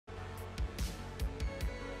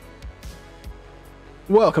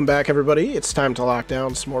Welcome back, everybody. It's time to lock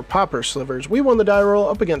down some more Pauper Slivers. We won the die roll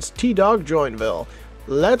up against T-Dog Joinville.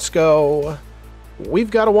 Let's go. We've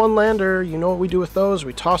got a one-lander. You know what we do with those?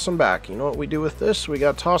 We toss them back. You know what we do with this? We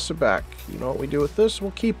got to toss it back. You know what we do with this? We'll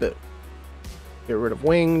keep it. Get rid of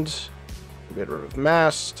winged. Get rid of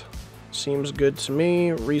mast. Seems good to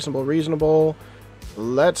me. Reasonable.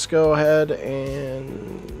 Let's go ahead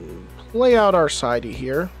and play out our sidey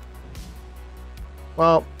here.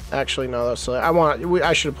 Well, actually, no, that's silly.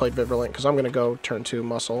 I should have played Virulent because I'm going to go turn 2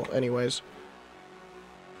 muscle anyways.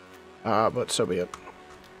 But so be it.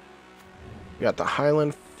 We got the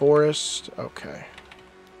Highland Forest. Okay.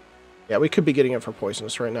 Yeah, we could be getting it for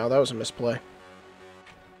poisonous right now. That was a misplay.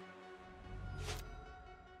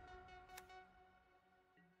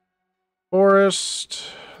 Forest.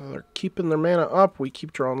 They're keeping their mana up. We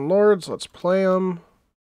keep drawing lords. Let's play them.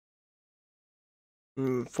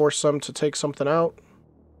 Force them to take something out.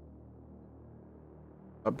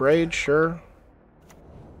 A braid, sure.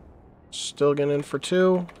 Still getting in for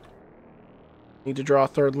 2. Need to draw a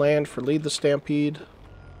 3rd land for Lead the Stampede.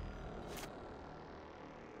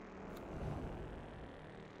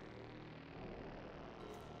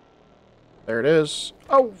 There it is.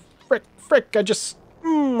 Oh, frick, I just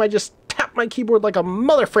tapped my keyboard like a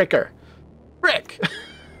mother fricker. Frick.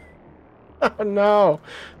 Oh, no.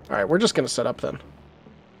 Alright, we're just going to set up then.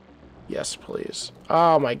 Yes, please.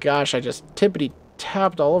 Oh my gosh, I just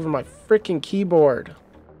tippity-tapped all over my freaking keyboard.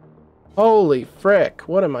 Holy frick,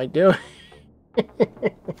 what am I doing?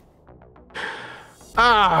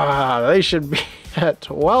 They should be at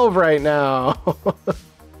 12 right now.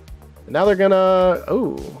 Now they're gonna...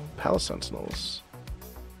 Oh, Palace Sentinels.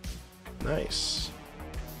 Nice.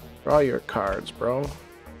 Draw your cards, bro.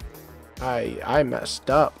 I messed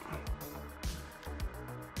up.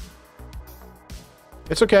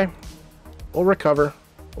 It's okay. We'll recover.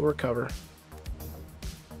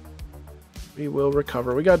 We will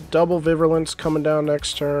recover. We got double Virulence coming down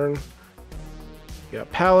next turn. We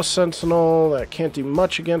got Palace Sentinel. That can't do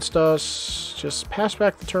much against us. Just pass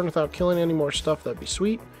back the turn without killing any more stuff. That'd be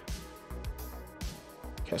sweet.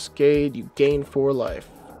 Cascade, you gain 4 life.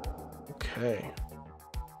 Okay.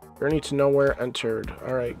 Journey to Nowhere entered.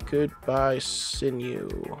 Alright, goodbye,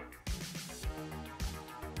 Sinew.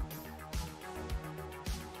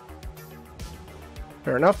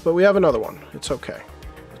 Fair enough, but we have another one. It's okay.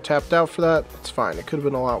 Tapped out for that. It's fine. It could have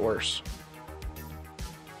been a lot worse.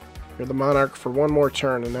 You're the Monarch for 1 more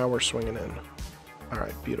turn, and now we're swinging in.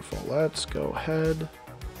 Alright, beautiful. Let's go ahead.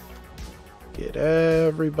 Get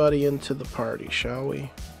everybody into the party, shall we?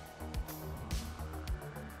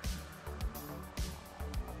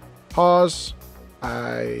 Pause.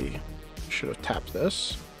 I should have tapped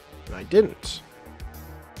this, and I didn't.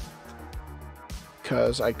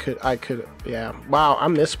 Because I could, yeah. Wow,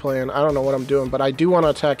 I'm misplaying. I don't know what I'm doing, but I do want to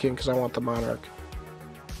attack in because I want the Monarch.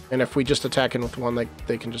 And if we just attack in with 1,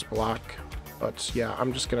 they can just block. But yeah,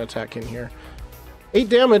 I'm just going to attack in here. 8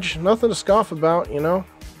 damage, nothing to scoff about, you know.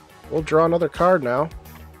 We'll draw another card now.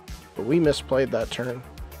 But we misplayed that turn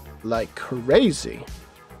like crazy.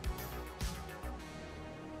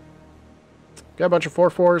 Got a bunch of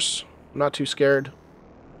 4/4s. I'm not too scared.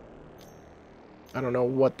 I don't know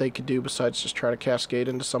what they could do besides just try to cascade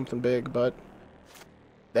into something big, but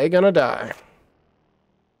they gonna die.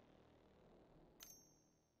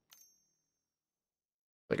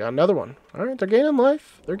 They got another one. Alright, they're gaining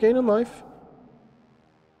life.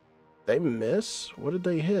 They miss? What did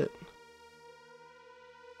they hit?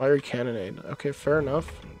 Fiery Cannonade. Okay, fair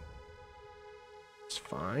enough. It's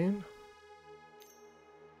fine.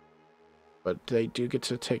 But they do get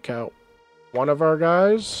to take out one of our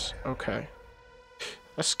guys? Okay.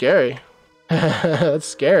 That's scary. That's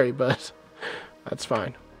scary, but that's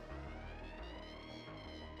fine.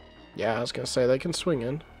 Yeah, I was gonna say they can swing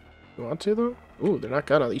in. You want to, though? Ooh, they're not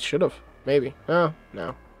gonna. They should have. Maybe. Oh,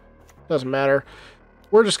 no. Doesn't matter.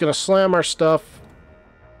 We're just gonna slam our stuff.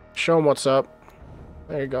 Show them what's up.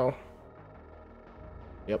 There you go.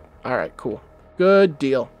 Yep. Alright, cool. Good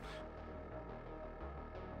deal.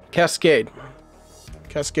 Cascade.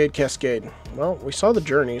 Cascade. Well, we saw the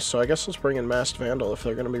journeys, so I guess let's bring in Masked Vandal if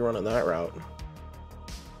they're going to be running that route.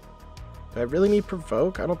 Do I really need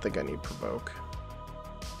Provoke? I don't think I need Provoke.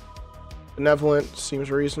 Benevolent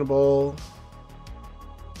seems reasonable.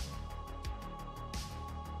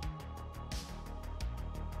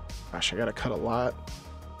 Gosh, I gotta cut a lot.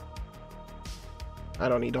 I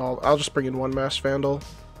don't need all. I'll just bring in 1 Masked Vandal.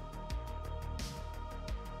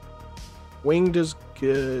 Winged is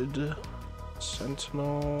good.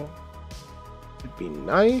 Sentinel would be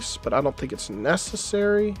nice, but I don't think it's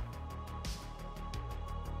necessary.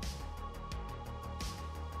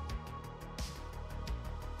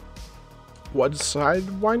 One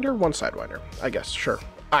Sidewinder? One Sidewinder, I guess, sure.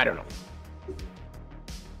 I don't know.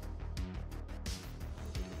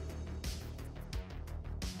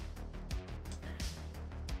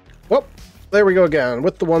 Well, there we go again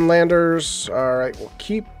with the one landers. All right, we'll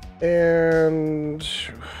keep, and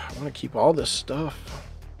I want to keep all this stuff.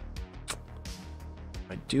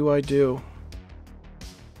 I do.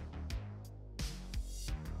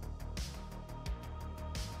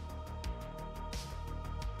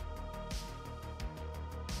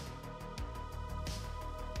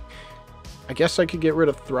 I guess I could get rid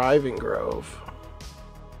of Thriving Grove.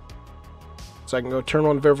 So I can go turn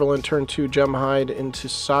 1 Virulent, turn 2 Gemhide into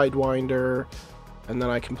Sidewinder, and then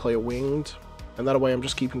I can play a Winged. And that way I'm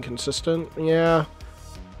just keeping consistent. Yeah.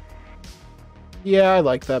 Yeah, I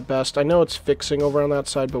like that best. I know it's fixing over on that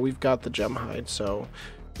side, but we've got the Gemhide, so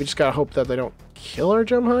we just gotta hope that they don't kill our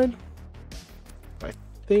Gemhide. I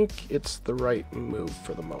think it's the right move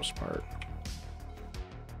for the most part.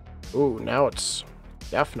 Ooh, now it's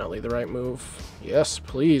definitely the right move. Yes,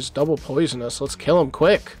 please. Double poisonous. Let's kill him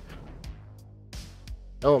quick.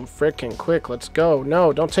 Kill him frickin' quick. Let's go.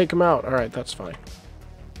 No, don't take him out. Alright, that's fine.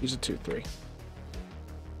 He's a 2-3.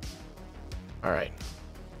 Alright.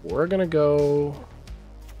 We're gonna go...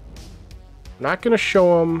 I'm not gonna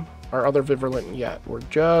show him our other Virulent yet. We're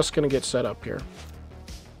just gonna get set up here.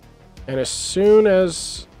 And as soon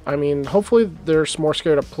as... I mean, hopefully they're more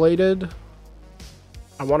scared of plated.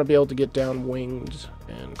 I want to be able to get down Winged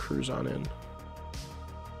and cruise on in.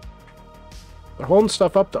 They're holding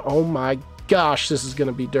stuff up to... Oh my gosh, this is going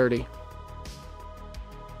to be dirty.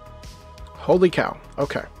 Holy cow.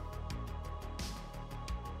 Okay.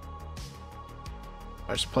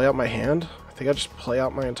 I just play out my hand? I think I just play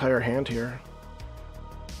out my entire hand here.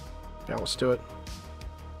 Yeah, let's do it.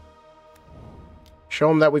 Show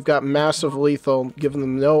them that we've got massive lethal, giving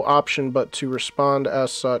them no option but to respond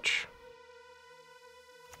as such.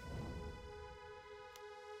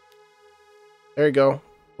 There you go.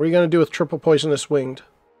 What are you going to do with triple poisonous Winged?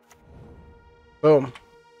 Boom.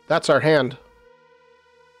 That's our hand.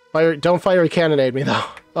 Fire! Don't fiery cannonade me, though.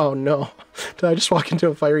 Oh, no. Did I just walk into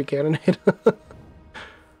a fiery cannonade?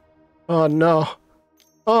 Oh, no.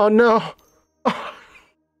 Oh, no.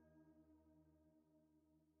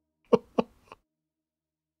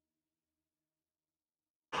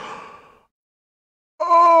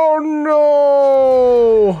 Oh,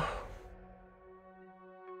 no.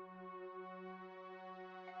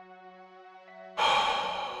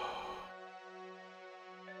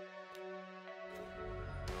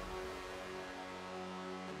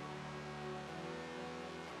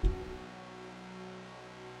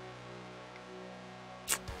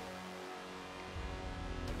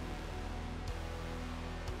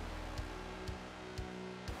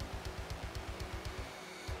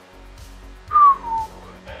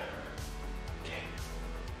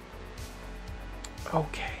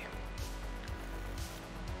 Okay.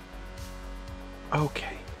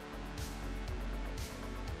 Okay.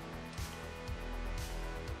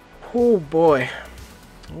 Oh boy.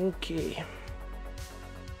 Okay.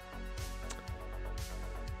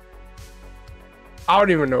 I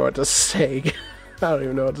don't even know what to say. I don't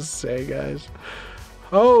even know what to say, guys.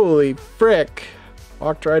 Holy frick.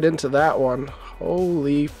 Walked right into that one.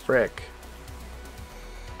 Holy frick.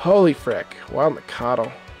 Holy frick. Wow, Mikado.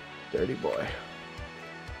 Dirty boy.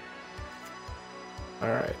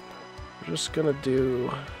 Alright. We're just gonna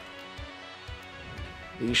do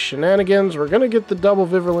these shenanigans. We're gonna get the double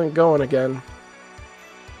Virulent going again.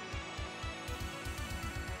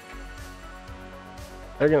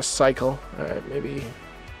 They're gonna cycle. Alright, maybe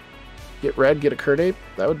get red, get a Curdape.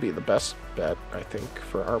 That would be the best bet, I think,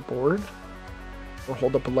 for our board. We'll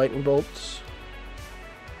hold up a Lightning Bolt.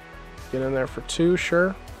 Get in there for 2,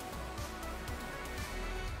 sure.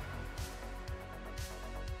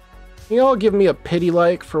 Can you all give me a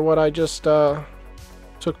pity-like for what I just took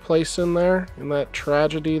place in there, in that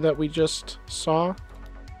tragedy that we just saw?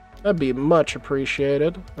 That'd be much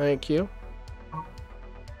appreciated. Thank you.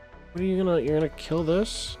 What are you gonna... You're gonna kill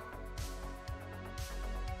this?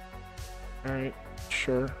 Alright,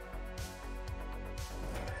 sure.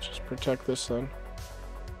 Just protect this then.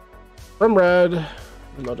 From red,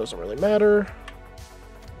 even though it doesn't really matter.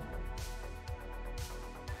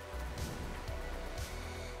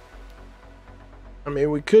 I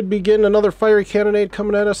mean, we could be getting another fiery cannonade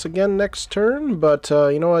coming at us again next turn, but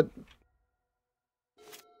you know what?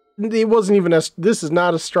 It wasn't even as... This is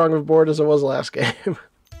not as strong of a board as it was last game.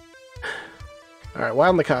 Alright,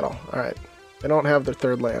 Wild Mikado. Alright. They don't have their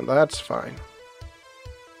third land. That's fine.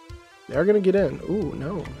 They're gonna get in. Ooh,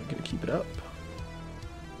 no. They're gonna keep it up.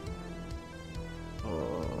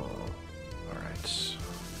 Oh. Alright.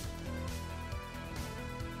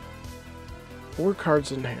 4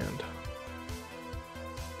 cards in hand.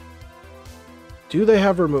 Do they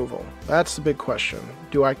have removal? That's the big question.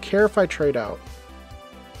 Do I care if I trade out?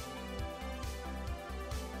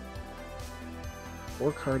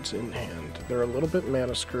 4 cards in hand. They're a little bit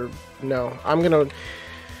mana screwed. No, I'm gonna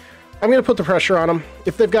put the pressure on them.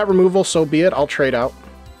 If they've got removal, so be it. I'll trade out.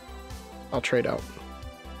 I'll trade out.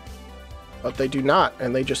 But they do not,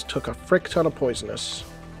 and they just took a frick ton of poisonous.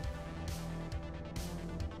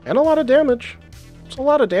 And a lot of damage. It's a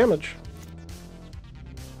lot of damage.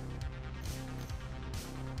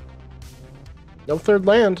 No third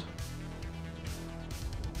land.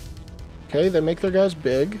 Okay, they make their guys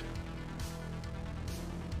big.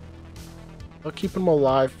 I'll keep them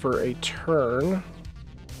alive for a turn.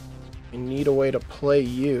 We need a way to play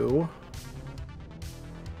you.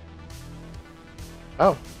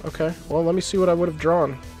 Oh, okay. Well, let me see what I would have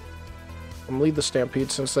drawn. I'm lead the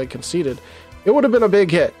Stampede since they conceded. It would have been a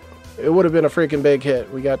big hit. It would have been a freaking big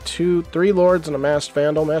hit. We got 3 Lords and a Masked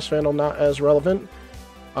Vandal. Masked Vandal not as relevant.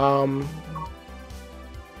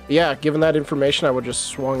 Yeah, given that information, I would just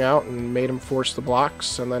swung out and made him force the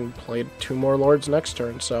blocks and then played 2 more Lords next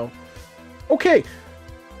turn, so... Okay,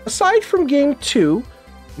 aside from game 2,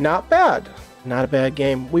 not bad. Not a bad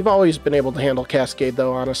game. We've always been able to handle Cascade,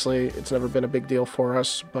 though, honestly. It's never been a big deal for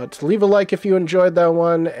us. But leave a like if you enjoyed that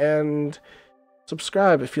one, and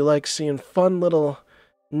subscribe if you like seeing fun little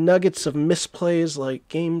nuggets of misplays like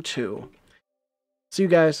game 2. See you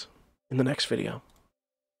guys in the next video.